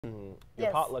Your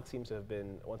Yes. potluck seems to have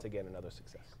been, once again, another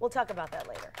success. We'll talk about that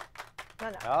later.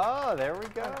 No. Oh, there we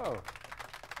go. No.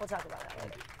 We'll talk about that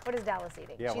later. What is Dallas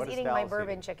eating? Yeah, She's what is eating Dallas my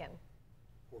bourbon eating? chicken.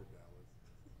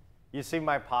 You see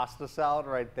my pasta salad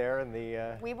right there in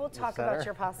the We will the talk center? about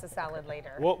your pasta salad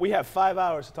later. Well, we have 5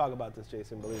 hours to talk about this,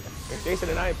 Jason, believe me. Jason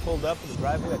and I pulled up in the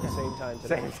driveway at the same time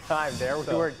today. Same time there.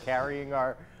 We were carrying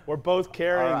our We're both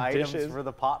carrying items dishes. for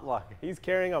the potluck. He's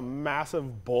carrying a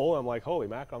massive bowl. I'm like, holy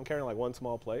mackerel, I'm carrying like one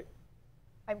small plate.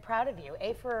 I'm proud of you.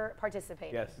 A for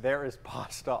participating. Yes. There is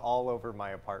pasta all over my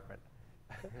apartment.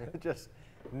 Just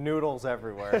noodles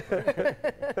everywhere.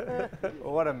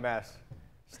 What a mess.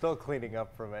 Still cleaning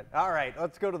up from it. All right,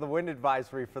 let's go to the wind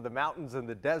advisory for the mountains and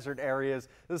the desert areas.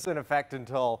 This is in effect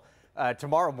until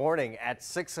tomorrow morning at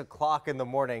 6 o'clock in the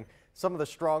morning. Some of the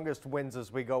strongest winds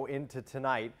as we go into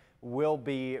tonight will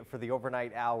be for the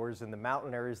overnight hours in the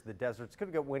mountain areas, the deserts.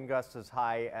 Could get wind gusts as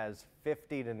high as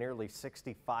 50 to nearly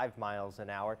 65 miles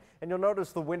an hour. And you'll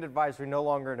notice the wind advisory no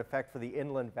longer in effect for the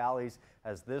inland valleys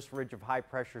as this ridge of high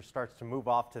pressure starts to move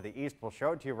off to the east. We'll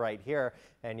show it to you right here,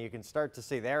 and you can start to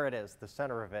see, there it is, the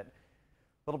center of it, a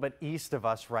little bit east of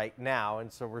us right now.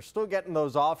 And so we're still getting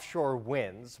those offshore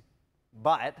winds,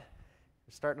 but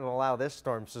we're starting to allow this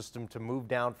storm system to move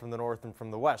down from the north and from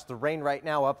the west. The rain right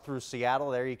now up through Seattle.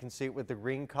 There you can see it with the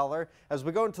green color. As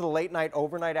we go into the late night,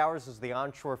 overnight hours, as the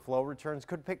onshore flow returns,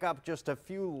 could pick up just a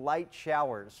few light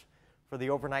showers for the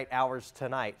overnight hours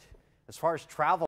tonight. As far as travel